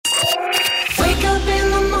Wake up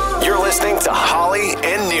in the morning. You're listening to Holly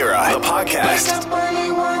and Nira, the podcast.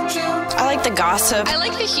 I like the gossip. I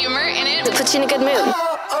like the humor in it. It puts you in a good mood.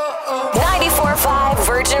 94.5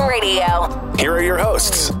 Virgin Radio. Here are your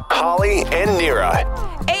hosts, Holly and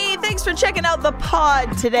Nira. Hey, thanks for checking out the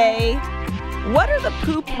pod today. What are the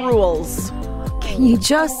poop rules? Can you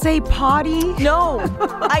just say potty? No,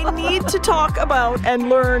 I need to talk about and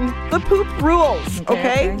learn the poop rules,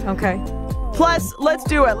 okay? Okay. Plus, let's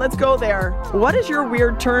do it. Let's go there. What is your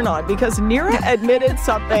weird turn on? Because Nira admitted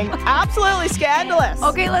something absolutely scandalous.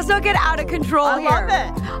 Okay, let's not get out of control I here. love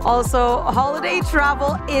it. Also, holiday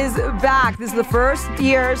travel is back. This is the first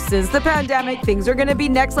year since the pandemic. Things are going to be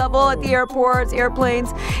next level at the airports,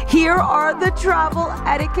 airplanes. Here are the travel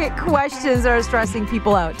etiquette questions that are stressing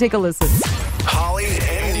people out. Take a listen. Holly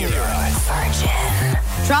and Nira. Virgin.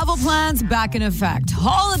 Travel plans back in effect.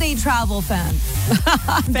 Holiday travel fans.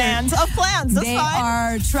 Fans of plans. That's They fine.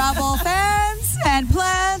 are travel fans and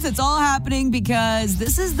plans. It's all happening because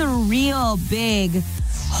this is the real big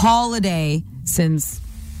holiday since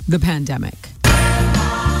the pandemic.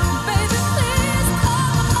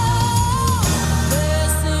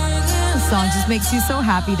 The song just makes you so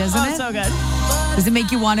happy, doesn't Oh, it? so good. Does it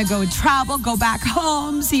make you want to go travel, go back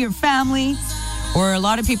home, see your family? Or a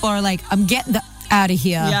lot of people are like, I'm getting out of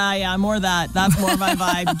here. Yeah, more that. That's more my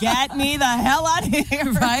vibe. Get me the hell out of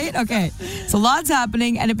here. Right? Okay. So lots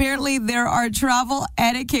happening. And apparently there are travel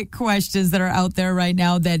etiquette questions that are out there right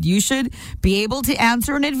now that you should be able to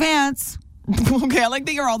answer in advance. Okay, I like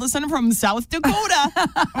that you're all of a sudden from South Dakota.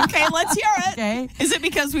 Okay, let's hear it. Okay. Is it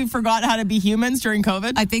because we forgot how to be humans during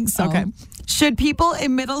COVID? I think so. Okay. Should people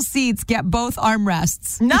in middle seats get both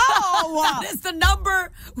armrests? No! That is the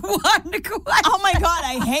number one question. Oh my God,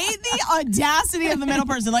 I hate the audacity of the middle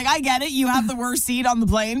person. Like, I get it, you have the worst seat on the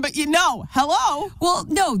plane, but hello? Well,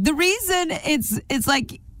 no, the reason it's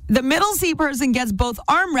like the middle seat person gets both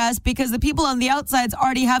armrests because the people on the outsides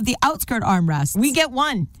already have the outskirt armrests. We get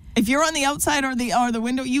one. If you're on the outside or the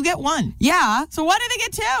window, you get one. Yeah. So why do they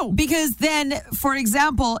get two? Because then, for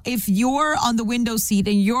example, if you're on the window seat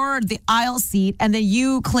and you're the aisle seat and then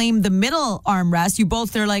you claim the middle armrest, you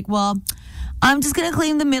both are like, well, I'm just going to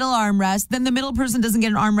claim the middle armrest. Then the middle person doesn't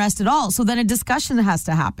get an armrest at all. So then a discussion has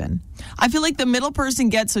to happen. I feel like the middle person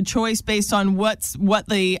gets a choice based on what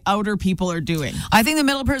the outer people are doing. I think the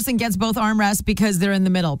middle person gets both armrests because they're in the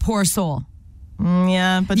middle. Poor soul.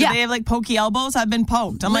 Yeah, but do Yeah. they have like pokey elbows? I've been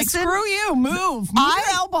poked. I'm Listen, like, screw you, move I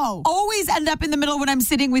your elbow. always end up in the middle when I'm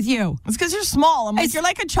sitting with you. It's because you're small. I'm like, It's- you're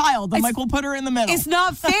like a child. I'm it's- like, we'll put her in the middle. It's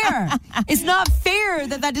not fair. It's not fair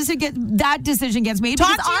that decision gets made Talk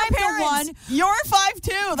because to your I'm parents. the one. You're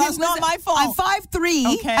 5'2". That's not Listen, my fault. I'm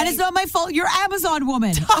 5'3", Okay. and it's not my fault. You're Amazon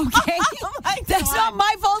woman, okay? Oh my That's God. not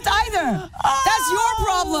my fault either. That's your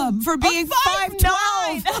problem for being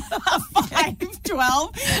 5'12".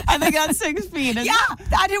 5'12", and they got 6 feet. Yeah,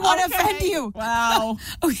 I didn't want to offend you. Wow.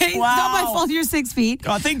 Okay, it's not my Wow. fault you're 6 feet.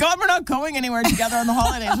 God, thank God we're not going anywhere together on the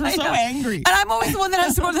holidays. We're I so know. angry. And I'm always the one that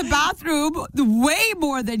has to go to the bathroom way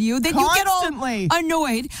more than you. Then Constantly. you get all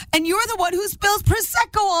annoyed. And you're the one who spills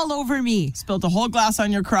Prosecco all over me. Spilled a whole glass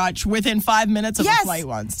on your crotch within 5 minutes of Yes. a flight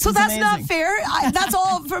once. So It's that's not amazing. fair. That's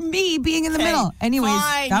all from me being in the Okay, middle. Anyways,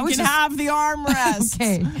 fine, that you was can just have the armrest.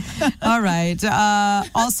 okay. All right.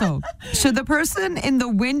 Also, should the person in the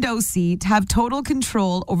window seat have total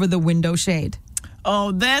control over the window shade?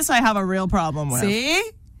 Oh, this I have a real problem with. See?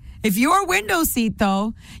 If you're window seat,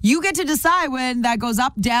 though, you get to decide when that goes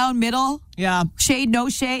up, down, middle, Yeah. shade, no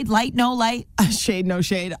shade, light, no light. Shade, no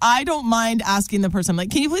shade. I don't mind asking the person,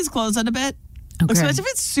 like, can you please close it a bit? Okay. Especially if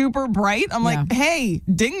it's super bright. I'm like, hey,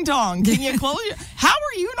 ding dong, can you close it? How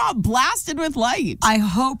are you not blasted with light? I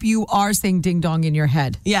hope you are saying ding dong in your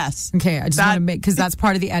head. Yes. Okay, I just That- want to make, because that's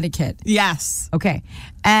part of the etiquette. Yes. Okay.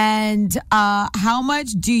 And how much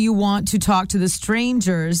do you want to talk to the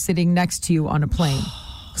strangers sitting next to you on a plane?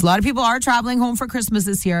 Because a lot of people are traveling home for Christmas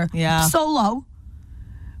this year. Yeah. Solo.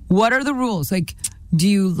 What are the rules? Like, do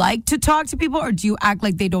you like to talk to people or do you act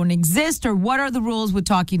like they don't exist? Or what are the rules with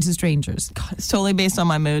talking to strangers? It's totally based on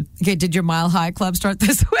my mood. Okay, did your Mile High Club start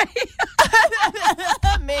this way?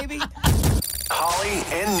 Maybe. Holly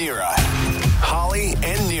and Nira. Holly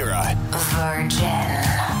and Nira.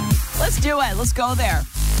 Virgin. Let's do it. Let's go there.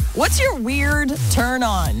 What's your weird turn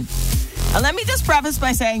on? And let me just preface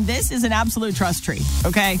by saying this is an absolute trust tree,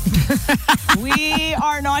 okay? We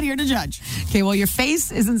are not here to judge. Okay, well, your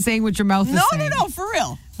face isn't saying what your mouth is saying. No, for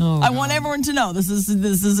real. Oh, I want everyone to know this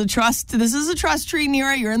is a trust tree,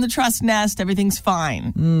 Nira. You're in the trust nest. Everything's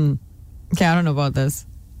fine. Okay, I don't know about this.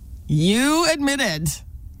 You admitted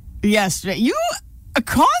yesterday.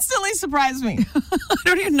 constantly surprise me. I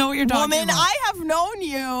don't even know what you're talking Woman, about. I have known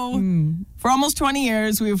you for almost 20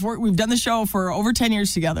 years. We've done the show for over 10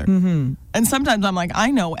 years together. Mm-hmm. And sometimes I'm like,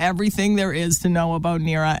 I know everything there is to know about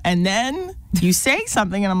Nira. And then you say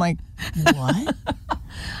something and I'm like, what?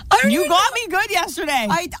 You got me good yesterday.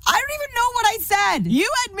 I don't even know what I said. You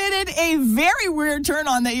admitted a very weird turn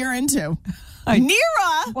on that you're into.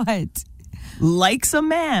 Nira What? likes a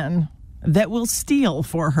man that will steal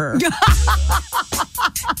for her.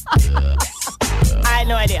 I had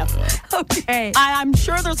no idea. Okay. I'm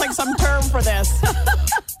sure there's like some term for this.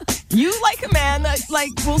 You like a man that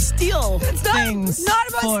like will steal things. Not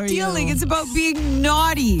about for stealing. you. It's about being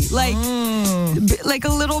naughty. Like a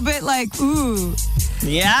little bit like, ooh,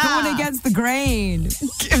 Yeah. going against the grain.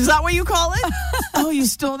 Is that what you call it? Oh, you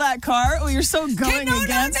stole that car? Oh, you're so going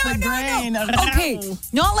against the grain. Okay,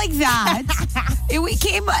 not like that.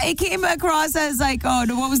 It came across as like, oh,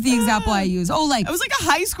 no, what was the example I used? Oh, like, It was like a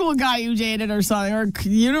high school guy you dated or something, or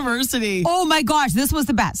university. oh my gosh, this was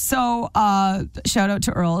the best. So, shout out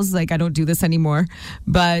to Earls. Like, I don't do this anymore,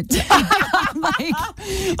 but like,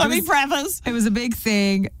 Let me preface. it was a big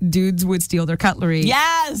thing. Dudes would steal their cutlery.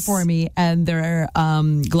 Yes. For me, and their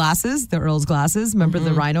glasses, the Earl's glasses. Remember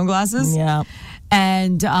the rhino glasses? Yeah.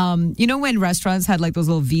 And you know when restaurants had like those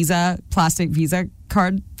little plastic Visa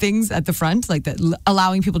card things at the front, like that,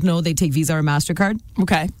 allowing people to know they take Visa or MasterCard?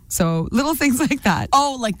 Okay. So little things like that.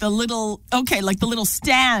 Oh, like the little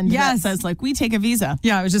stand that Yes. says like, we take a Visa.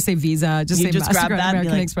 Yeah, I would just say Visa, just You say just MasterCard, grab that and be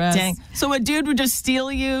American like, Express. dang. So a dude would just steal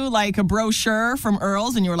you like a brochure from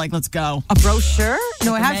Earl's and you were like, let's go. A brochure?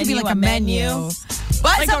 No, it a had to be menu, like a a menu. menu.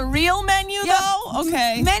 But Like a real menu though?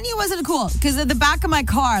 Okay. Menu wasn't cool because at the back of my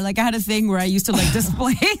car, like I had a thing where I used to like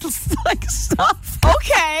display like stuff.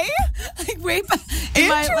 Okay. Like way back in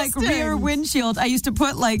my like Interesting. rear windshield, I used to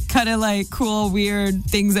put like kind of like cool weird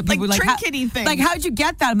things that people Like would like. trinkety things. Like, how'd you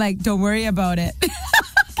get that? I'm like, don't worry about it.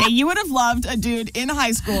 Okay, you would have loved a dude in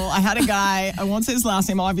high school. I had a guy, I won't say his last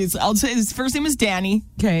name, obviously. I'll say his first name is Danny.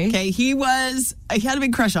 Okay. Okay, he had a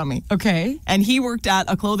big crush on me. Okay. And he worked at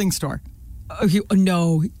a clothing store. Oh,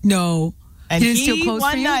 no. And He didn't steal clothes for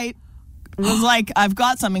one you? night was like, I've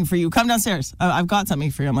got something for you. Come downstairs. I've got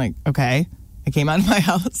something for you. I'm like, okay. I came out of my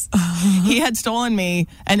house. He had stolen me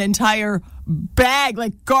an entire bag,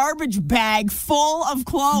 like garbage bag full of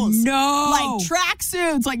clothes. No. Like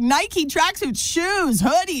tracksuits, like Nike tracksuits, shoes,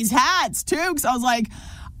 hoodies, hats, toques. I was like,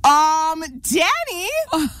 Danny,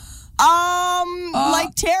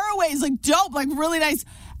 like tearaways, like dope, like really nice.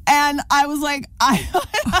 And I was like, I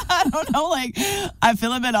don't know, like I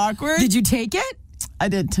feel a bit awkward. Did you take it? I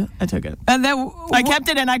did. I took it. And then I kept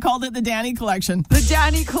it and I called it the Danny collection. the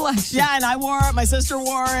Danny collection. Yeah, and I wore it. My sister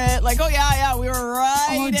wore it. Like, oh yeah, we were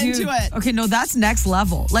right into it. Okay, no, that's next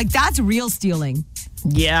level. Like that's real stealing.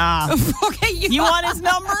 Yeah. Okay, You want his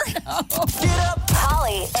number?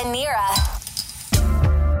 Holly and Nira.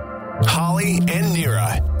 Holly and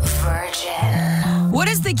Nira. Virgin. What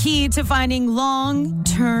is the key to finding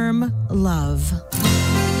long-term love?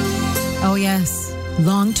 Oh yes,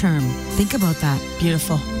 long-term. Think about that.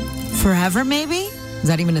 Beautiful. Forever, maybe? Is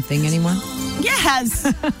that even a thing anymore?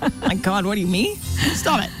 Yes. My God, what do you mean?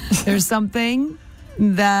 Stop it. There's something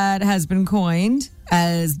that has been coined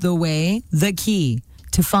as the key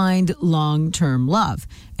to find long-term love.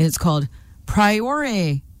 And it's called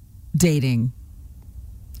priority dating.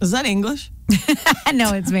 Is that English?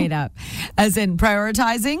 No, it's made up. As in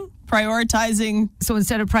prioritizing. Prioritizing, So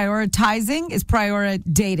instead of prioritizing, it's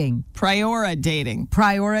prioritating. prioritating.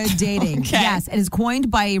 Prioritating. Okay. Yes. And it's coined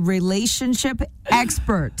by a relationship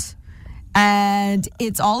expert. And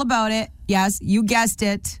it's all about it. Yes, you guessed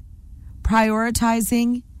it.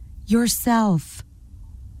 Prioritizing yourself.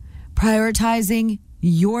 Prioritizing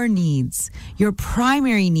your needs, your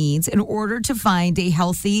primary needs, in order to find a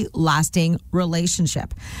healthy, lasting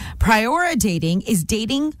relationship. Prioritating is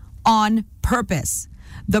dating on purpose.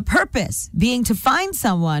 The purpose being to find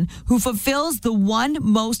someone who fulfills the one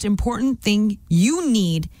most important thing you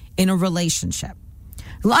need in a relationship.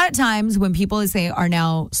 A lot of times when people say are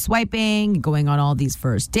now swiping, going on all these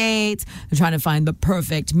first dates, they're trying to find the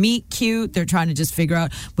perfect meet cute. They're trying to just figure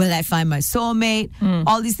out, will I find my soulmate?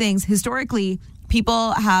 All these things. Historically,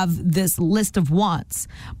 people have this list of wants,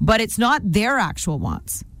 but it's not their actual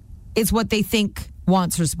wants. It's what they think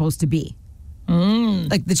wants are supposed to be.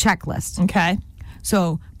 Like the checklist. Okay.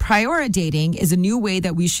 So prioritating is a new way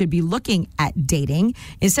that we should be looking at dating.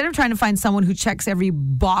 Instead of trying to find someone who checks every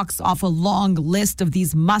box off a long list of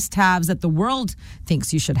these must-haves that the world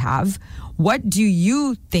thinks you should have, what do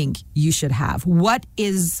you think you should have? What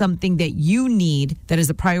is something that you need that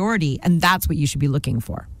is a priority? And that's what you should be looking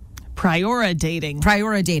for. Priora dating.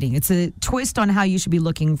 Priora dating. It's a twist on how you should be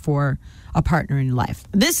looking for a partner in your life.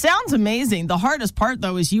 This sounds amazing. The hardest part,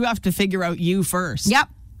 though, is you have to figure out you first. Yep.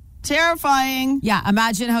 Terrifying. Yeah,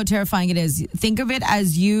 imagine how terrifying it is. Think of it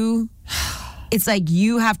as it's like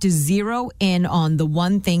you have to zero in on the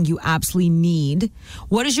one thing you absolutely need.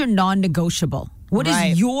 What is your non-negotiable? What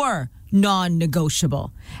is your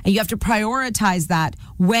non-negotiable? And you have to prioritize that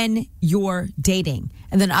when you're dating.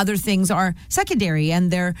 And then other things are secondary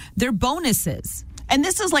and they're bonuses. And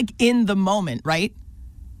this is like in the moment, right?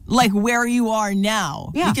 Like where you are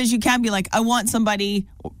now. Yeah. Because you can't be like, I want somebody.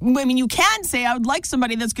 I mean, you can say, I would like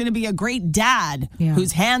somebody that's going to be a great dad,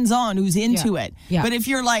 who's hands-on, who's into it. Yeah. But if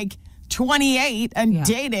you're like 28 and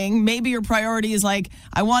dating, maybe your priority is like,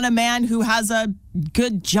 I want a man who has a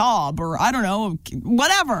good job or I don't know,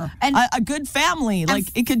 whatever, and a good family. Like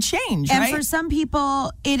it could change, and right? for some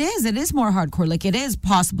people, it is more hardcore. Like it is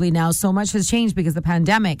possibly now. So much has changed because of the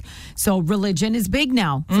pandemic. So religion is big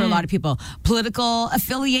now for a lot of people. Political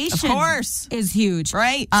affiliation, of course, is huge.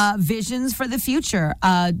 Right. Visions for the future.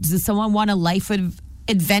 Does someone want a life of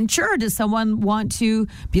adventure, or does someone want to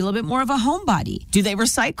be a little bit more of a homebody? Do they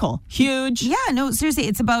recycle? Huge. Yeah, no, seriously,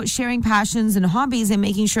 it's about sharing passions and hobbies and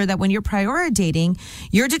making sure that when you're prioritating,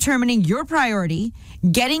 you're determining your priority,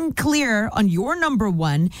 getting clear on your number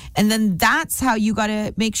one, and then that's how you got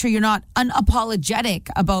to make sure you're not unapologetic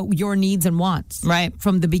about your needs and wants. Right.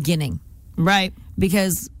 From the beginning. Right.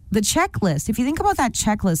 Because the checklist, if you think about that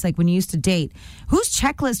checklist, like when you used to date, whose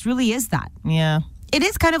checklist really is that? Yeah. It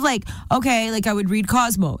is kind of like, okay, like I would read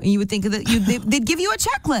Cosmo and you would think that they'd give you a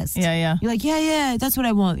checklist. Yeah. You're like, yeah, that's what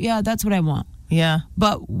I want. Yeah, that's what I want. Yeah.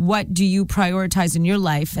 But what do you prioritize in your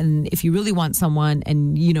life? And if you really want someone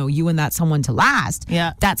and, you and that someone to last,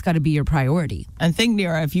 that's got to be your priority. And think,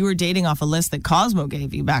 Nira, if you were dating off a list that Cosmo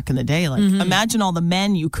gave you back in the day, like imagine all the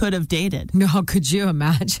men you could have dated. No, could you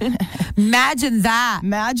imagine? Imagine that.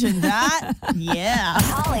 Imagine that. Yeah.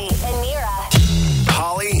 Holly and Nira.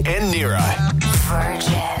 Holly and Nira.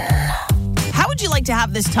 Virgin. How would you like to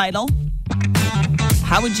have this title?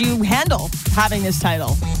 How would you handle having this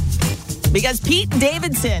title? Because Pete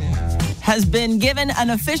Davidson has been given an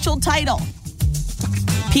official title.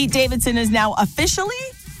 Pete Davidson is now officially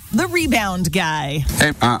the rebound guy.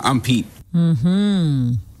 Hey, I'm Pete.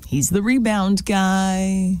 He's the rebound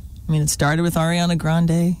guy. I mean, it started with Ariana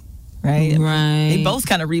Grande, right? Right. They both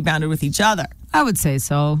kind of rebounded with each other, I would say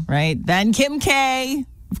so. right? Then Kim K,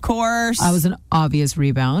 of course. I was an obvious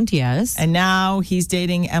rebound, yes. And now he's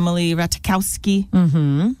dating Emily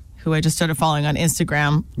Ratajkowski, who I just started following on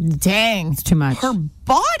Instagram. Dang. It's too much. Her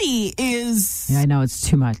body is... Yeah, I know, it's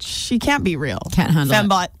too much. She can't be real. Can't handle it.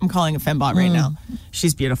 Fembot. I'm calling it Fembot right now.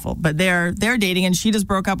 She's beautiful. But they're dating, and she just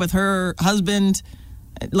broke up with her husband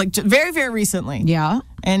like very, very recently. Yeah.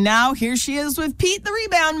 And now here she is with Pete, the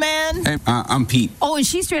rebound man. Hey, I'm Pete. Oh, and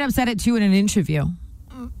she straight up said it too in an interview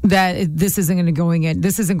that this isn't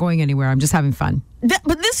going anywhere. I'm just having fun.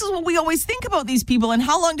 But this is what we always think about these people. And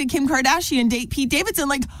how long did Kim Kardashian date Pete Davidson?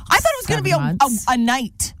 Like, I thought it was going to be 7 months. a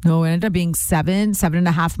night. No, it ended up being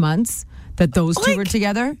 7.5 months that those two Like, were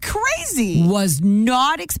together. Crazy. Was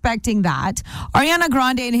not expecting that. Ariana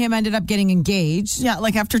Grande and him ended up getting engaged. Yeah,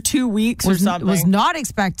 like after 2 weeks or something. Was not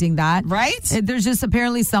expecting that. Right? There's just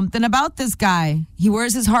apparently something about this guy. He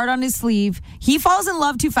wears his heart on his sleeve. He falls in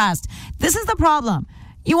love too fast. This is the problem.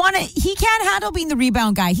 He can't handle being the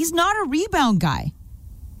rebound guy. He's not a rebound guy.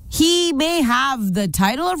 He may have the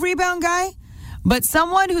title of rebound guy, but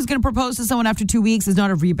someone who's going to propose to someone after 2 weeks is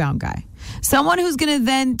not a rebound guy. Someone who's going to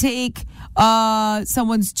then take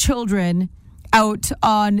someone's children out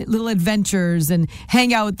on little adventures and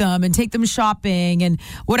hang out with them and take them shopping and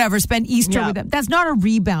whatever, spend Easter with them. That's not a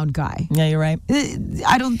rebound guy. Yeah, you're right.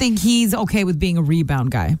 I don't think he's okay with being a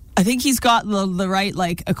rebound guy. I think he's got the right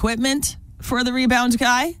equipment for the rebound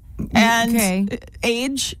guy. And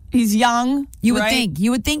age, he's young. You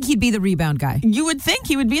would think he'd be the rebound guy. You would think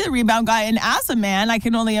he would be the rebound guy. And as a man, I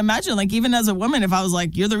can only imagine, even as a woman, if I was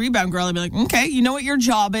like, you're the rebound girl, I'd be like, okay, you know what your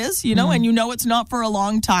job is, and you know it's not for a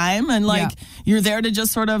long time. And you're there to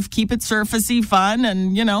just sort of keep it surfacey fun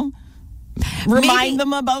and, remind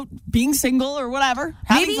them about being single or whatever.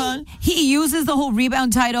 Having fun. He uses the whole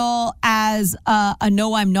rebound title as a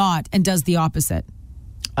no, I'm not, and does the opposite.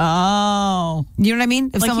 Oh. You know what I mean?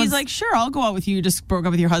 If he's like, sure, I'll go out with you. You just broke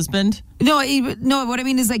up with your husband. No, what I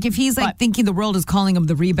mean is if he's thinking the world is calling him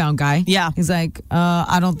the rebound guy. Yeah. He's like,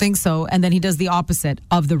 I don't think so. And then he does the opposite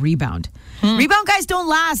of the rebound. Rebound guys don't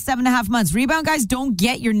last 7.5 months. Rebound guys don't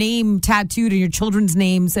get your name tattooed or your children's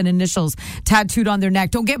names and initials tattooed on their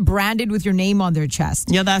neck. Don't get branded with your name on their chest.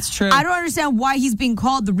 Yeah, that's true. I don't understand why he's being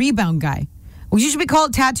called the rebound guy. Well, you should be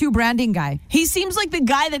called tattoo branding guy. He seems like the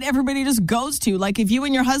guy that everybody just goes to. Like if you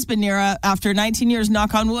and your husband, Nira, after 19 years,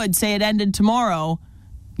 knock on wood, say it ended tomorrow,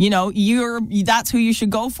 that's who you should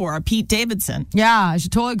go for, a Pete Davidson. Yeah, I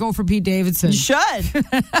should totally go for Pete Davidson. You should.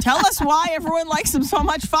 Tell us why everyone likes him so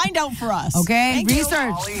much. Find out for us. Okay, Thank you. research.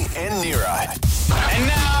 Molly and Nira. And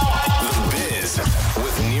now, The Biz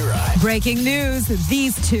with Nira. Breaking news,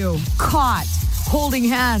 these two caught holding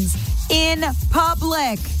hands in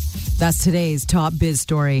public. That's today's top biz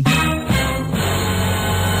story.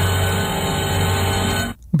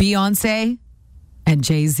 Beyonce and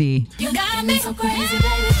Jay-Z. You got me so crazy,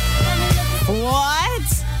 baby. What?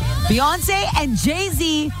 Beyonce and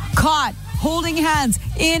Jay-Z caught holding hands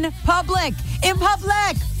in public. In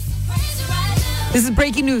public. This is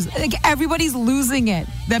breaking news. Like everybody's losing it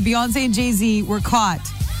that Beyonce and Jay-Z were caught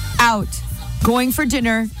out going for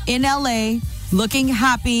dinner in LA, looking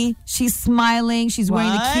happy. She's smiling. She's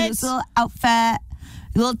wearing the What? cutest little outfit, a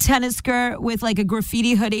little tennis skirt with like a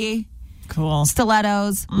graffiti hoodie, Cool.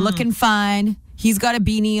 stilettos, looking fine. He's got a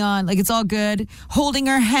beanie on. Like, it's all good. Holding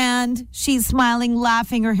her hand. She's smiling,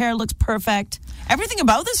 laughing. Her hair looks perfect. Everything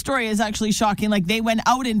about this story is actually shocking. Like they went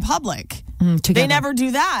out in public. Together. They never do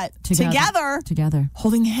that. Together.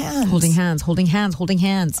 Holding hands. Holding hands. Holding hands. Holding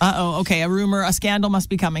hands. Uh-oh. Okay. A scandal must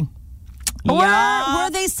be coming. Or Yeah. were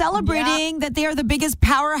they celebrating that they are the biggest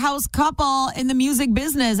powerhouse couple in the music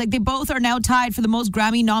business? Like, they both are now tied for the most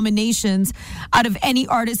Grammy nominations out of any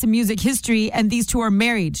artist in music history, and these two are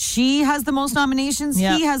married. She has the most nominations.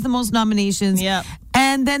 Yep. He has the most nominations. Yep.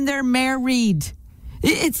 And then they're married.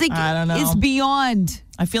 It's like, I don't know. it's beyond.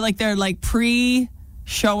 I feel like they're like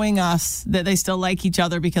showing us that they still like each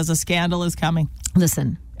other because a scandal is coming.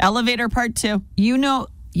 Listen, Elevator Part 2. you know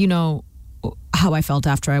how I felt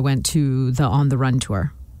after I went to the On the Run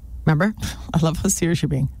tour. Remember? I love how serious you're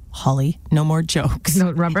being. Holly, no more jokes.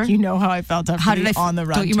 No, remember? You know how I felt after How did I On the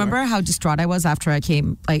Run Don't you tour. remember how distraught I was after I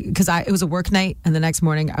came? Like, because it was a work night, and the next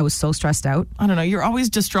morning I was so stressed out. I don't know. You're always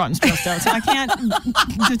distraught and stressed out, so I can't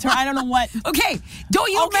I don't know what. Okay,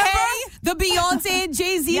 don't you Okay. remember the Beyonce and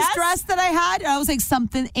Jay-Z Yes. stress that I had? I was like,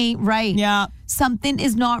 something ain't right. Yeah. Something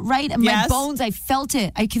is not right. And my Yes. bones, I felt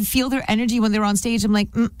it. I could feel their energy when they were on stage. I'm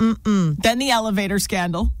like, Then the elevator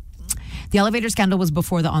scandal. The elevator scandal was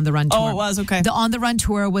before the On the Run tour. Oh, it was? Okay. The On the Run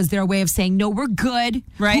tour was their way of saying, no, we're good.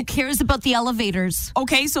 Right. Who cares about the elevators?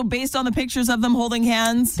 Okay, so based on the pictures of them holding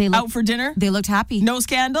hands They look- out for dinner, They looked happy. no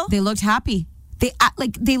scandal? They looked happy.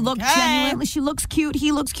 They look Okay. genuinely. She looks cute.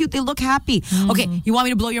 He looks cute. They look happy. Okay, you want me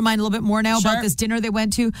to blow your mind a little bit more now Sure. about this dinner they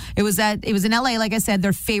went to? It was in LA, like I said,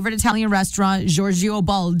 their favorite Italian restaurant, Giorgio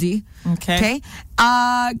Baldi. Okay.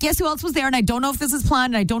 Guess who else was there? And I don't know if this is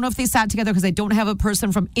planned, and I don't know if they sat together because I don't have a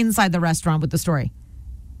person from inside the restaurant with the story.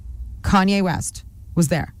 Kanye West was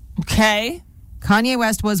there. Okay. Kanye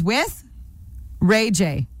West was with Ray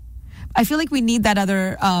J. I feel like we need that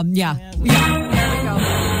other. Yeah. There we go.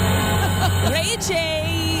 Ray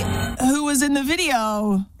J, who was in the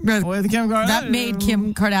video with Kim Kardashian. That made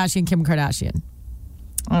Kim Kardashian.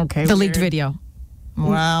 Okay. The leaked weird. video.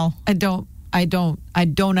 Wow. I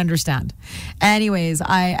don't understand. Anyways,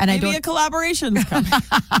 Maybe a collaboration's coming.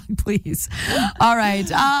 please. All right.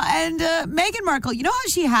 And Meghan Markle, you know how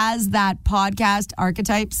she has that podcast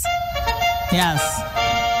Archetypes? Yes.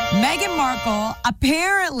 Meghan Markle,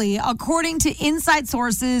 apparently, according to inside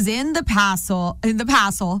sources in the castle, Yeah.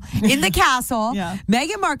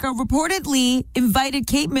 Meghan Markle reportedly invited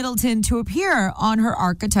Kate Middleton to appear on her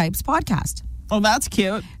Archetypes podcast. Oh, that's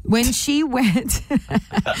cute. When she went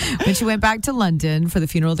back to London for the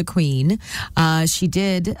funeral of the Queen,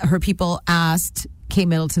 her people asked Kate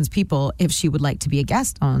Middleton's people if she would like to be a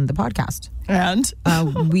guest on the podcast. And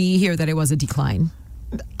We hear that it was a decline.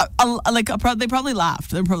 they probably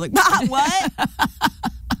laughed. They're probably like, what?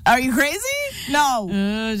 Are you crazy? No.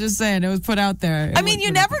 Just saying, it was put out there. I mean,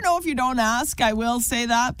 you never know if you don't ask. I will say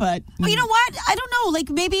that, but Well, you know what? I don't know. Like,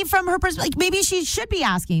 maybe from her perspective, like, maybe she should be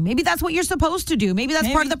asking. Maybe that's what you're supposed to do. Maybe that's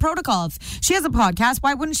part of the protocol. If she has a podcast,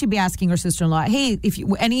 why wouldn't she be asking her sister-in-law, hey,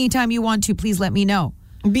 anytime you want to, please let me know?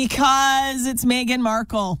 because it's Meghan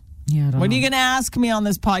Markle. Yeah, I don't What are know. you going to ask me on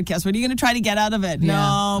this podcast? What are you going to try to get out of it? Yeah,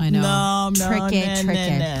 No, I know. no, Trick it.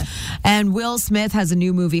 no. And Will Smith has a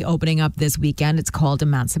new movie opening up this weekend. It's called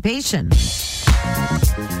Emancipation.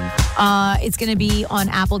 It's going to be on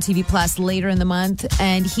Apple TV Plus later in the month.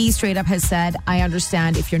 And he straight up has said, I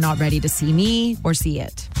understand if you're not ready to see me or see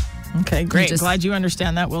it. Okay, great. Just- Glad you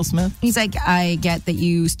understand that, Will Smith. He's like, I get that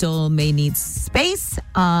you still may need space.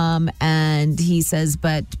 And he says,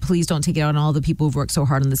 but please don't take it out on all the people who've worked so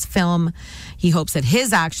hard on this film. He hopes that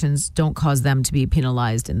his actions don't cause them to be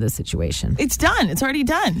penalized in this situation. It's done. It's already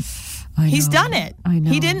done. He's done it. I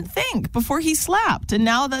know. He didn't think before he slapped, and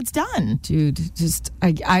now that's done. Dude,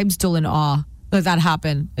 I'm still in awe that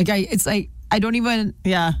happened. I don't even.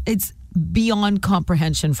 Yeah. It's beyond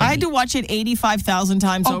comprehension for me. I had to watch it 85,000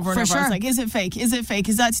 times over and over. Sure. I was like, is it fake? Is it fake?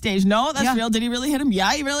 Is that staged? No, that's real. Did he really hit him?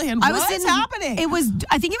 Yeah, he really hit him. What's happening?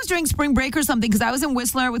 I think it was during spring break or something, because I was in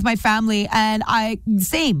Whistler with my family, and I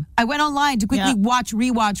went online to quickly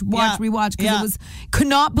rewatch, because could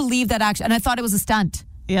not believe that action, and I thought it was a stunt.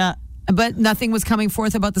 Yeah. But nothing was coming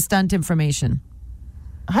forth about the stunt information.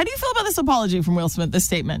 How do you feel about this apology from Will Smith, this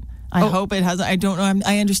statement? I hope it has. I don't know.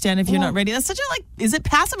 I understand if you're not ready. That's such a, is it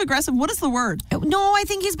passive aggressive? What is the word? No, I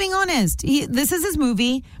think he's being honest. This is his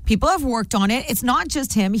movie. People have worked on it. It's not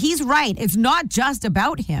just him. He's right. It's not just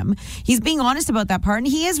about him. He's being honest about that part, and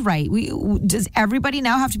he is right. Does everybody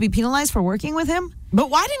now have to be penalized for working with him? But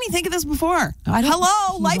why didn't he think of this before?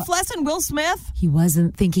 Life lesson, Will Smith. He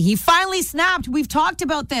wasn't thinking. He finally snapped. We've talked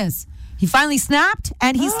about this. He finally snapped,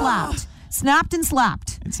 and he slapped. Snapped and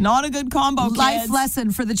slapped. It's not a good combo, kids. Life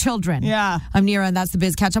lesson for the children. Yeah. I'm Nira, and that's The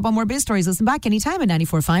Biz. Catch up on more Biz stories. Listen back anytime at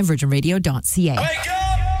 94.5 virginradio.ca. Wake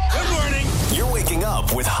up! Good morning. You're waking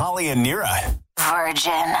up with Holly and Nira.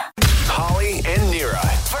 Virgin. Holly and Nira.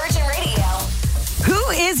 Virgin Radio.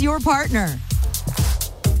 Who is your partner?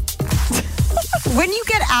 When you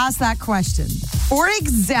get asked that question, for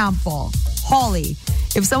example, Holly,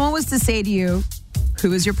 if someone was to say to you,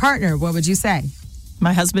 who is your partner, what would you say?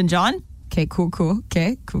 My husband, John. Okay, cool.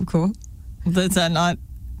 Okay, cool. That's not...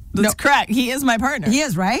 That's correct. He is my partner. He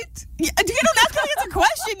is, right? Yeah, that's because it's a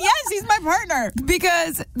question. Yes, he's my partner.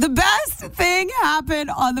 Because the best thing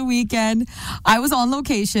happened on the weekend. I was on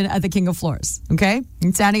location at the King of Floors, okay?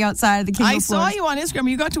 And standing outside of the King of Floors. I saw you on Instagram.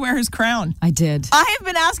 You got to wear his crown. I did. I have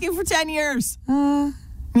been asking for 10 years.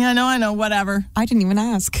 Yeah, I know. Whatever. I didn't even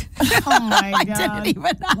ask. Oh, my God. I didn't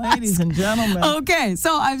even ask. Ladies and gentlemen. Okay,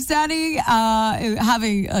 so I'm standing,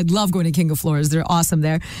 I love going to King of Floors. They're awesome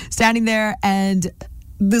there. Standing there, and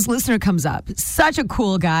this listener comes up. Such a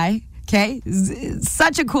cool guy. Okay,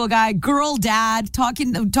 such a cool guy, girl dad,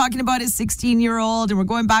 talking about his 16-year-old, and we're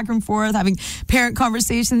going back and forth, having parent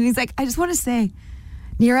conversations. And he's like, I just want to say,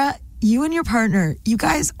 Nira, you and your partner, you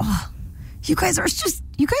guys are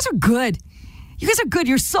good. You guys are good.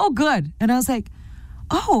 You're so good. And I was like,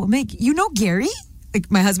 oh, you know Gary? Like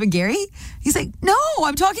my husband Gary? He's like, no,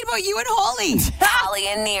 I'm talking about you and Holly. Holly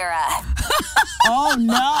and Nira. Oh,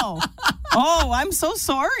 no. Oh, I'm so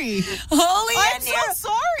sorry. Holly and Nira. I'm so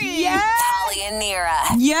sorry. Yes. Holly and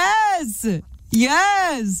Nira. Yes. You're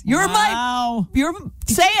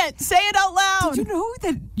Say it out loud. Did you know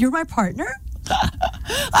that you're my partner?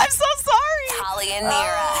 I'm so sorry. Holly and Nira.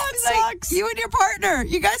 Oh, it sucks. You and your partner.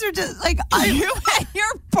 You guys are just like you and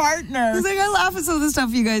your partner. He's like, I laugh at some of the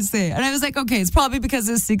stuff you guys say. And I was like, okay, it's probably because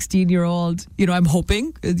his 16-year-old, I'm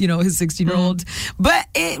hoping, his 16-year-old. But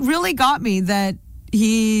it really got me that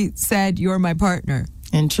he said, you're my partner.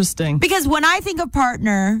 Interesting. Because when I think of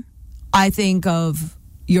partner, I think of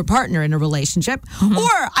your partner in a relationship,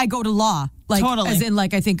 or I go to law. Like, totally. As in,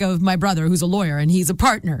 like, I think of my brother who's a lawyer and he's a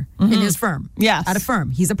partner in his firm. Yes. At a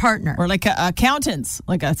firm. He's a partner. Or like accountants,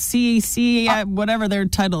 like a CC, whatever their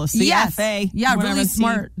title is, CFA. Yes. Yeah, really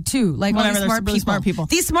smart too. Like all these smart people. Smart people.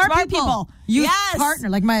 These smart people. You yes. partner.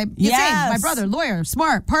 Like my brother, lawyer,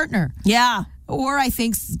 smart, partner. Yeah. Or I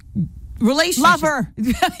think relationship. Lover.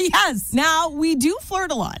 Yes. Now, we do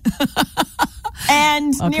flirt a lot.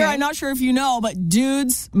 And, Nira, I'm not sure if you know, but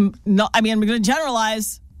dudes, I'm going to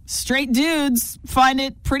generalize, straight dudes find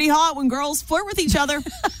it pretty hot when girls flirt with each other.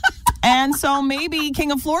 And so maybe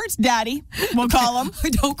King of Floors daddy, we'll call him. We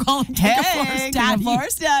don't call him King of Floors daddy. King of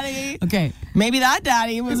Floors daddy. Okay. Maybe that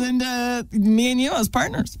daddy was into me and you as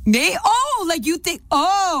partners. Okay.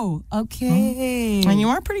 And you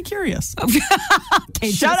are pretty curious. Okay,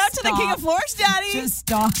 shout out to the King of Floors daddy. Just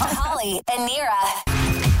stop. Holly and Nira.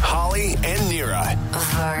 Holly and Nira.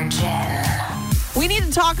 Virgin. We need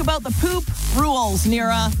to talk about the poop rules,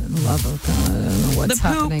 Nira. I don't know what's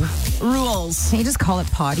happening. Poop rules. Can you just call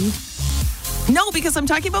it potty? No, because I'm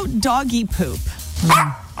talking about doggy poop.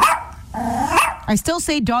 I still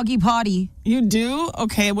say doggy potty. You do?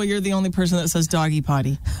 Okay, well, you're the only person that says doggy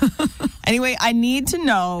potty. Anyway, I need to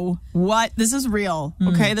know this is real,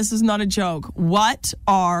 okay? This is not a joke. What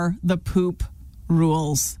are the poop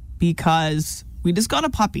rules? Because we just got a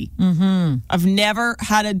puppy. I've never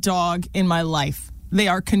had a dog in my life. They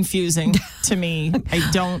are confusing to me. I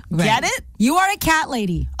don't get it. You are a cat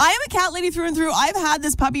lady. I am a cat lady through and through. I've had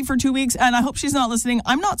this puppy for 2 weeks, and I hope she's not listening.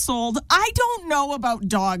 I'm not sold. I don't know about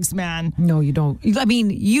dogs, man. No, you don't. I mean,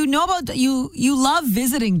 you know about you love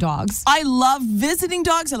visiting dogs. I love visiting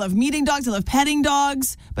dogs. I love meeting dogs. I love petting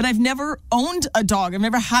dogs. But I've never owned a dog. I've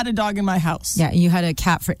never had a dog in my house. Yeah, and you had a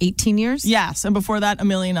cat for 18 years? Yes, and before that, a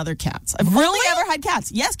million other cats. I've only ever had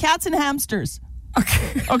cats. Yes, cats and hamsters.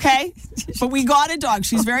 Okay? But we got a dog.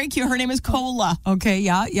 She's very cute. Her name is Cola. Okay,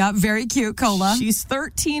 yeah, very cute, Cola. She's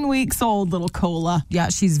 13 weeks old, little Cola. Yeah,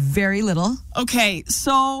 she's very little. Okay,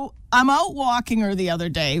 so I'm out walking her the other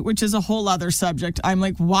day, which is a whole other subject. I'm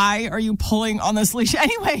like, why are you pulling on this leash?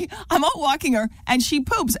 Anyway, I'm out walking her, and she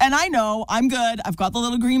poops. And I know, I'm good. I've got the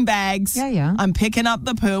little green bags. Yeah. I'm picking up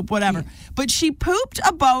the poop, whatever. Yeah. But she pooped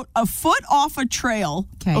about a foot off a trail,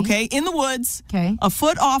 okay, in the woods, a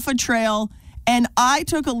foot off a trail, and I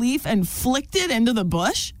took a leaf and flicked it into the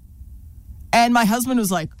bush. And my husband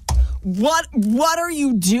was like, What are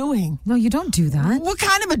you doing? No, you don't do that. What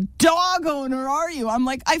kind of a dog owner are you? I'm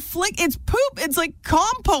like, it's poop. It's like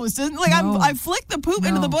compost. Isn't like No. I flicked the poop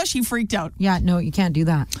into the bush. He freaked out. Yeah, no, you can't do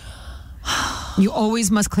that. You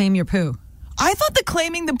always must claim your poo. I thought that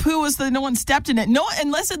claiming the poo was that no one stepped in it. No,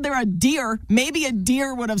 unless they're a deer. Maybe a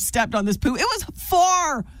deer would have stepped on this poo. It was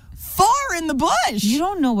far in the bush. You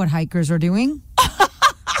don't know what hikers are doing.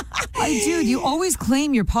 Dude, you always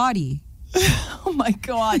claim your potty. Oh my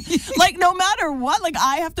God. Like, no matter what, like,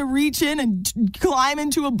 I have to reach in and climb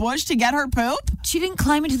into a bush to get her poop. She didn't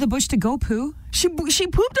climb into the bush to go poo. She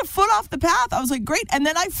pooped a foot off the path. I was like, great. And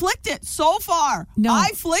then I flicked it so far. No,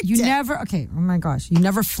 I flicked you it. never, okay, oh my gosh. You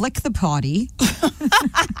never flick the potty.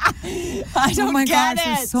 I don't oh my get gosh,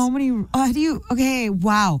 it. There's so many, okay,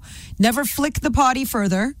 wow. Never flick the potty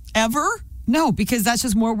further. Ever? No, because that's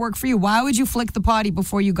just more work for you. Why would you flick the potty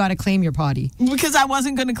before you got to claim your potty? Because I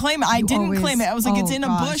wasn't going to claim it. I didn't claim it. I was like, it's in a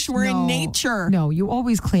bush. We're in nature. No, you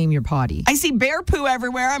always claim your potty. I see bear poo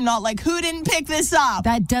everywhere. I'm not like, who didn't pick this up?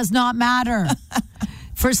 That does not matter.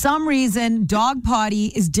 For some reason, dog potty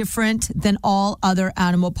is different than all other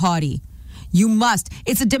animal potty. You must.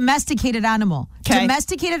 It's a domesticated animal. Okay.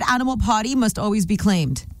 Domesticated animal potty must always be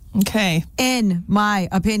claimed. Okay. In my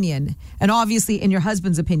opinion, and obviously in your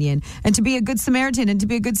husband's opinion, and to be a good Samaritan and to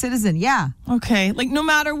be a good citizen, yeah. Okay. Like, no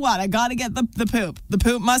matter what, I got to get the poop. The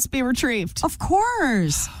poop must be retrieved. Of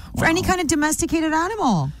course. For any kind of domesticated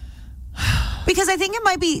animal. Because I think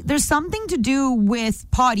there's something to do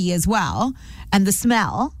with potty as well, and the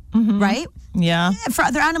smell, right? Yeah. For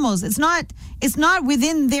other animals, it's not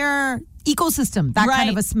within their ecosystem, that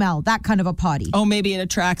kind of a smell, that kind of a potty. Oh, maybe it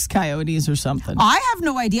attracts coyotes or something. I have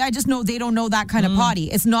no idea. I just know they don't know that kind of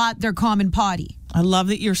potty. It's not their common potty. I love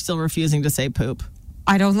that you're still refusing to say poop.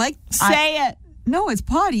 I don't like... Say it. No, it's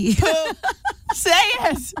potty. Poop. Say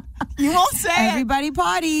it. You won't say Everybody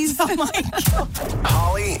potties. Oh, my God.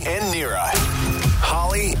 Holly and Nira.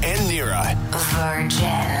 Holly and Nira.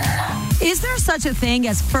 Virgin. Is there such a thing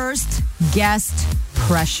as first guest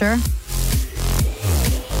pressure?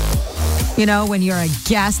 You know, when you're a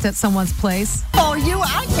guest at someone's place. Oh, you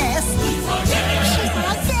are guest.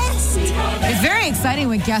 It's very exciting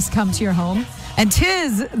when guests come to your home. And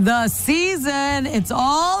 'tis the season. It's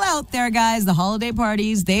all out there, guys. The holiday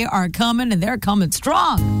parties, they are coming, and they're coming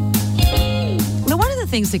strong. Now, one of the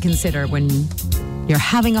things to consider when you're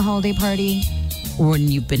having a holiday party or when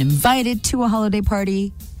you've been invited to a holiday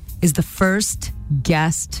party is the first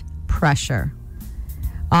guest pressure.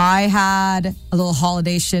 I had a little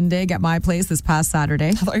holiday shindig at my place this past Saturday.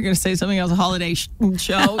 I thought you were going to say something else, a holiday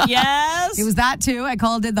show. Yes. It was that too. I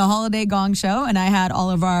called it the Holiday Gong Show, and I had all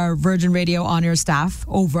of our Virgin Radio on-air staff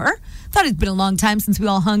over. Thought it'd been a long time since we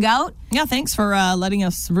all hung out. Yeah, thanks for letting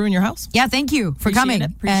us ruin your house. Yeah, thank you for coming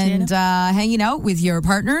and hanging out with your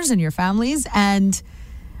partners and your families. And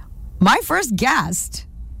my first guest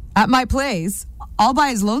at my place, all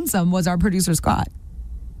by his lonesome, was our producer, Scott.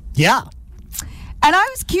 Yeah. And I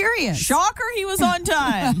was curious. Shocker, he was on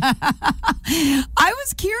time. I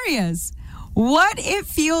was curious what it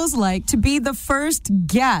feels like to be the first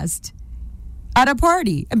guest at a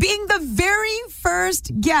party, being the very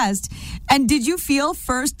first guest. And did you feel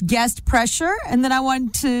first guest pressure? And then I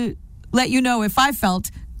want to let you know if I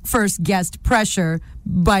felt first guest pressure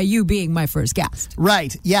by you being my first guest.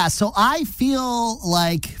 Right. Yeah. So I feel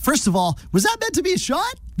like, first of all, was that meant to be a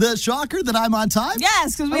shot? The shocker that I'm on time?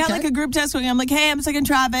 Yes, because we had like a group text where I'm like, hey, I'm stuck in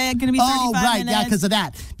traffic, going to be 35 right, minutes. yeah, because of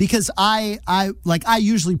that. Because I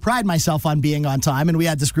usually pride myself on being on time, and we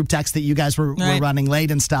had this group text that you guys were running late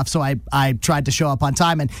and stuff, so I tried to show up on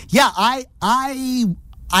time. And yeah, I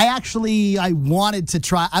I wanted to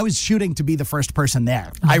try. I was shooting to be the first person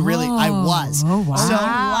there. I was. Oh, wow. So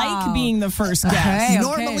I like being the first guest. Okay.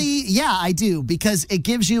 normally, yeah, I do, because it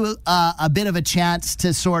gives you a bit of a chance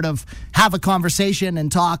to sort of have a conversation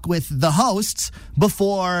and talk with the hosts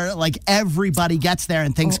before like everybody gets there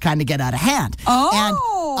and things kind of get out of hand. Oh.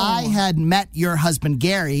 And I had met your husband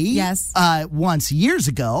Gary Yes. once years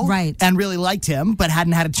ago, Right. and really liked him, but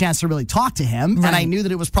hadn't had a chance to really talk to him. And I Right. knew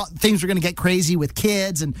that it was things were going to get crazy with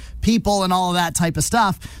kids and people and all of that type of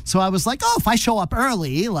stuff. So I was like, oh, if I show up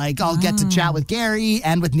early, like I'll get to chat with Gary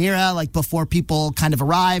and with Nira like before people kind of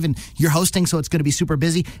arrive, and you're hosting, so it's going to be super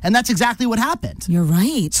busy. And that's exactly what happened. You're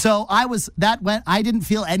right. So I didn't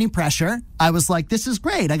feel any pressure. I was like, this is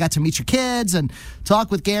great. I got to meet your kids and talk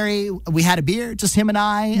with Gary. We had a beer, just him and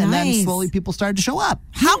I, and then Nice. slowly people started to show up.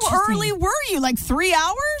 How Interesting. early were you? Like 3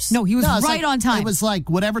 hours? No, he was No, it's right like- on time. It was like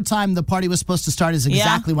whatever time the party was supposed to start is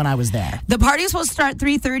exactly when I was there. The party was supposed to start at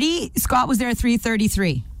 3:30. Scott was there at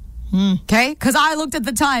 3:33. Okay? Because I looked at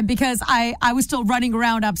the time because I was still running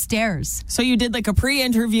around upstairs. So you did like a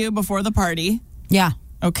pre-interview before the party. Yeah.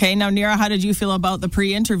 Okay, now Nira, how did you feel about the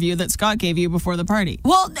pre-interview that Scott gave you before the party?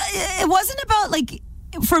 Well, it wasn't about like,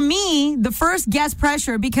 for me, the first guest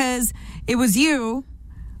pressure, because it was you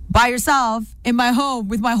by yourself in my home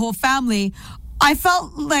with my whole family. I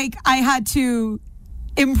felt like I had to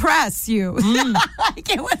impress you. Like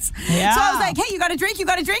it was. Yeah. So I was like, hey, you got a drink? You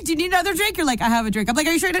got a drink? Do you need another drink? You're like, I have a drink. I'm like,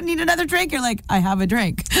 are you sure you don't need another drink? You're like, I have a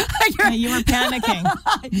drink. You were panicking.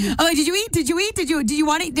 I'm like, did you eat? Did you eat? Do you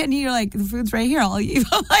want to eat? And you're like, the food's right here. I'll eat.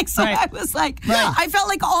 Like, so Right. I was like, Right. I felt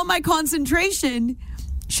like all my concentration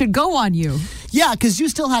should go on you. Yeah, because you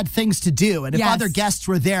still had things to do. And if Yes. other guests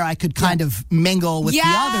were there, I could kind of mingle with the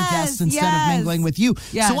other guests instead of mingling with you.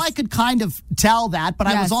 Yes. So I could kind of tell that, but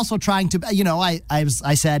I was Yes. also trying to,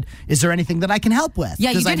 I said, is there anything that I can help with?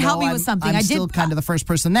 Yeah, you 'Cause I did help know me with something. I'm I did- still kind of the first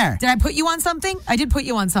person there. Did I put you on something? I did put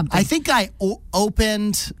you on something. I think I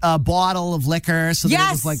opened a bottle of liquor so that it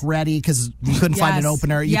Yes. was like ready because you couldn't find an Yes.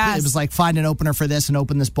 opener. Yes. It was like find an opener for this and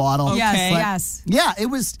open this bottle. Yes, Okay. But, yes. Yeah, it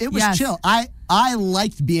was Yes. chill. I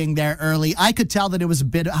liked being there early. I could tell that it was a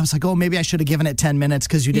bit. I was like, oh, maybe I should have given it 10 minutes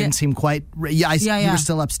because you didn't seem quite. You Yeah. were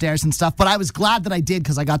still upstairs and stuff. But I was glad that I did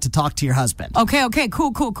because I got to talk to your husband. Okay,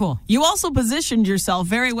 cool. You also positioned yourself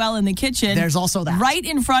very well in the kitchen. There's also that. Right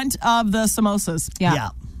in front of the samosas.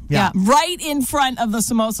 Yeah. Right in front of the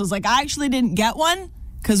samosas. Like, I actually didn't get one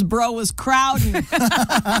because bro was crowding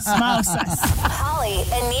samosas. Holly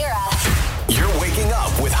and Nira You're waking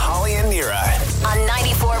up with Holly and Nira. on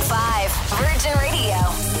 94.5 Virgin Radio.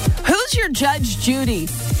 Who's your Judge Judy?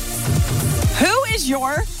 Who is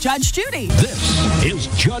your Judge Judy? This is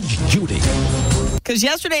Judge Judy. Because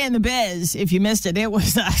yesterday in the biz, if you missed it, it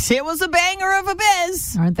was a banger of a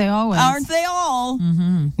biz. Aren't they always? Aren't they all?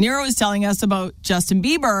 Mm-hmm. Nero was telling us about Justin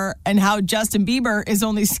Bieber and how Justin Bieber is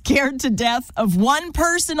only scared to death of one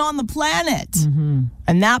person on the planet. Mm-hmm.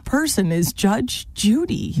 And that person is Judge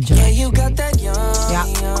Judy.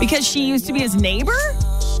 Yeah. Because she used to be his neighbor?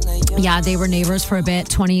 Yeah, they were neighbors for a bit,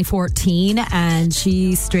 2014, and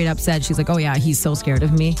she straight up said, she's like, oh yeah, he's so scared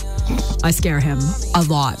of me. I scare him a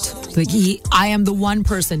lot. Like I am the one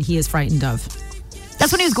person he is frightened of.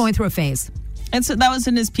 That's when he was going through a phase. And so that was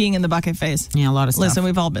in his peeing in the bucket phase. Yeah, a lot of stuff. Listen,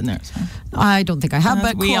 we've all been there. So. I don't think I have,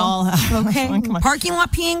 but We cool. all have. Okay. Come on. Parking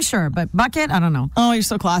lot peeing, sure, but bucket, I don't know. Oh, you're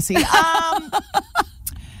so classy.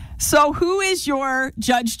 So who is your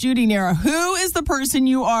Judge Judy, Nira? Who is the person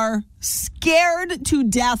you are scared to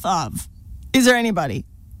death of? Is there anybody?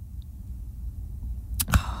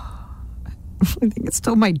 I think it's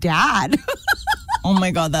still my dad. Oh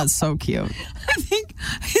my God, that's so cute. I think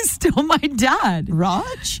he's still my dad.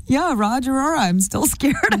 Raj? Yeah, Raj Aurora. I'm still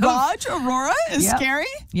scared of. Raj Aurora is Yep. scary?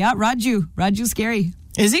 Yeah, Raju's scary.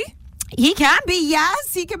 Is he? He can be,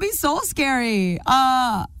 yes. He can be so scary.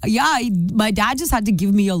 My dad just had to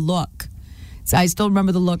give me a look. So I still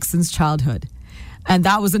remember the look since childhood. And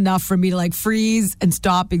that was enough for me to like freeze and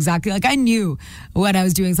stop exactly. Like I knew when I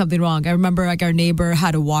was doing something wrong. I remember like our neighbor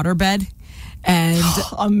had a waterbed. And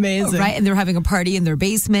Amazing. right, and they were having a party in their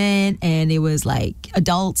basement, and it was like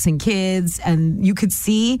adults and kids, and you could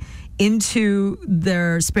see into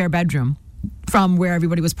their spare bedroom from where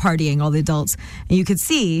everybody was partying, all the adults, and you could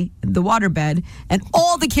see the waterbed, and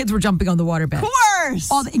all the kids were jumping on the waterbed, Of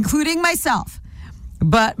course. including myself.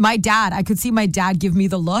 But my dad, I could see my dad give me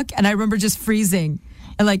the look, and I remember just freezing.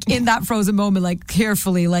 And like in that frozen moment, like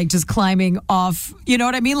carefully, like just climbing off, you know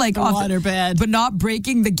what I mean? Like The off waterbed. but not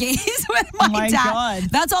breaking the gaze with my my dad. God.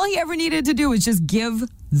 That's all he ever needed to do was just give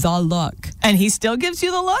the look. And he still gives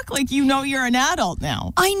you the look? Like, you know you're an adult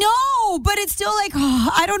now. I know, but it's still like,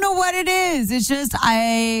 I don't know what it is. It's just,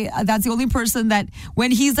 that's the only person that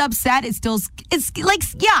when he's upset, it's like,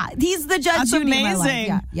 yeah, he's the Judge That's Judy amazing. in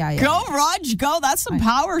my life. Yeah. Go, Raj, go. That's some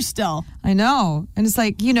power still. I know. And it's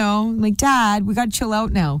like, like, Dad, we got to chill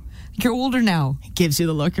out now. You're older now. He gives you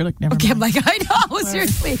the look. You're like, never Okay, mind. I'm like, I know,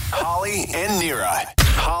 seriously. Holly and Nira.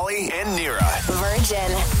 Holly and Nira.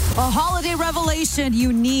 Virgin. A holiday revelation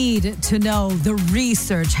you need to know. The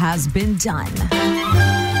research has been done.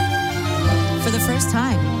 For the first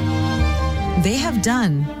time, they have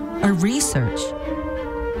done a research.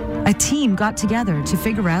 A team got together to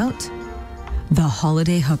figure out the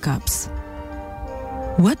holiday hookups.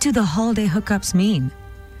 What do the holiday hookups mean?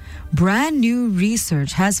 Brand new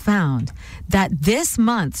research has found that this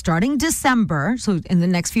month, starting December, so in the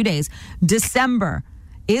next few days, December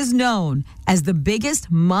is known as the biggest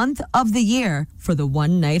month of the year for the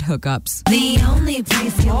one-night hookups. The only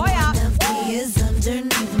place you Oh, yeah. wanna be is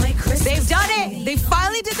underneath my Christmas They've done tree. it. They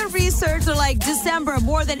finally did the research. They're like, December,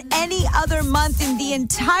 more than any other month in the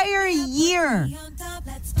entire year,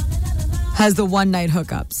 has the one-night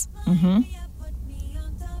hookups. Mm-hmm.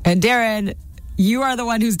 And Darren, you are the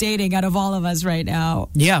one who's dating out of all of us right now.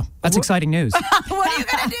 Yeah, that's exciting news. What are you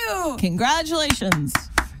going to do? Congratulations.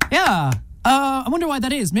 Yeah. I wonder why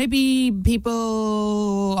that is. Maybe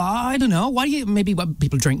people, I don't know. Maybe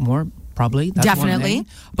people drink more, probably. That's one Definitely. thing.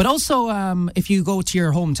 But also, if you go to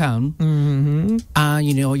your hometown,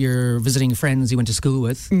 you're visiting friends you went to school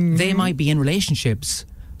with, they might be in relationships.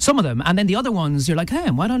 Some of them. And then the other ones, you're like, hey,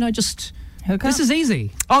 why don't I just... This is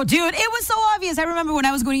easy. Oh, dude, it was so obvious. I remember when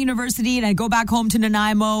I was going to university and I'd go back home to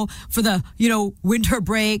Nanaimo for the, winter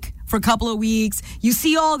break for a couple of weeks. You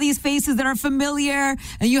see all these faces that are familiar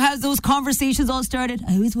and you have those conversations all started.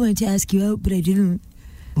 I always wanted to ask you out, but I didn't.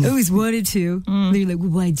 I always wanted to. And you're like, well,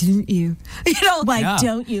 why didn't you? Why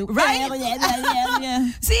don't you?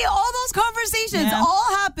 Right? See, all those conversations all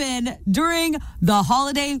happen during the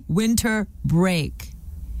holiday winter break.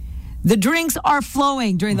 The drinks are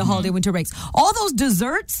flowing during the holiday winter breaks. All those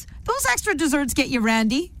desserts, those extra desserts get you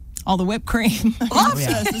randy. All the whipped cream.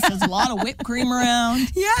 There's a lot of whipped cream around.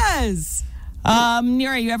 Yes.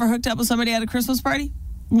 Nira, you ever hooked up with somebody at a Christmas party?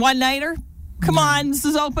 One-nighter? Come on, this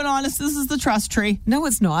is open, honest. This is the trust tree. No,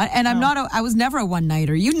 it's not. And I was never a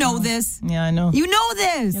one-nighter. You know this. Yeah, I know. You know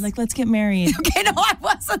this. You're like, let's get married. Okay, no, I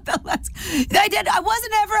wasn't. I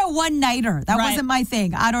wasn't ever a one-nighter. That wasn't my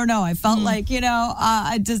thing. I don't know. I felt like,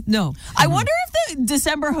 I just, no. I wonder if the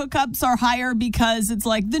December hookups are higher because it's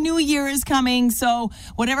like the new year is coming. So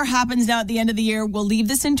whatever happens now at the end of the year, we'll leave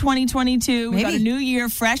this in 2022. We got a new year,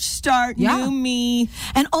 fresh start, new me.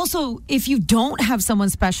 And also, if you don't have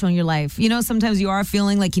someone special in your life, sometimes you are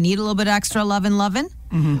feeling like you need a little bit extra love and loving.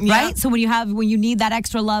 Right? Yeah. So when you need that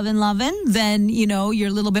extra love and loving, then, you're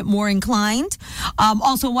a little bit more inclined.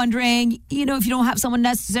 Also wondering, if you don't have someone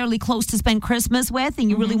necessarily close to spend Christmas with and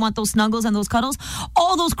you really want those snuggles and those cuddles,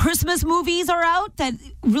 all those Christmas movies are out that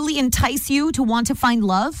really entice you to want to find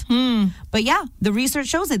love. But yeah, the research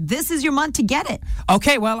shows it. This is your month to get it.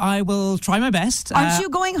 Okay, well, I will try my best. Aren't you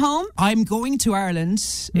going home? I'm going to Ireland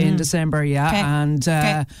in December, and...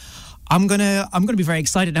 I'm gonna be very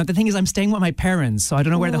excited. Now the thing is, I'm staying with my parents, so I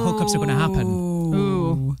don't know where the hookups are going to happen.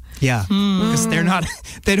 Ooh. Yeah, because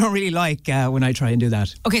they don't really like when I try and do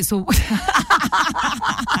that. Okay, so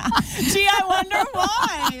gee, I wonder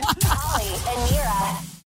why. Holly and Nira.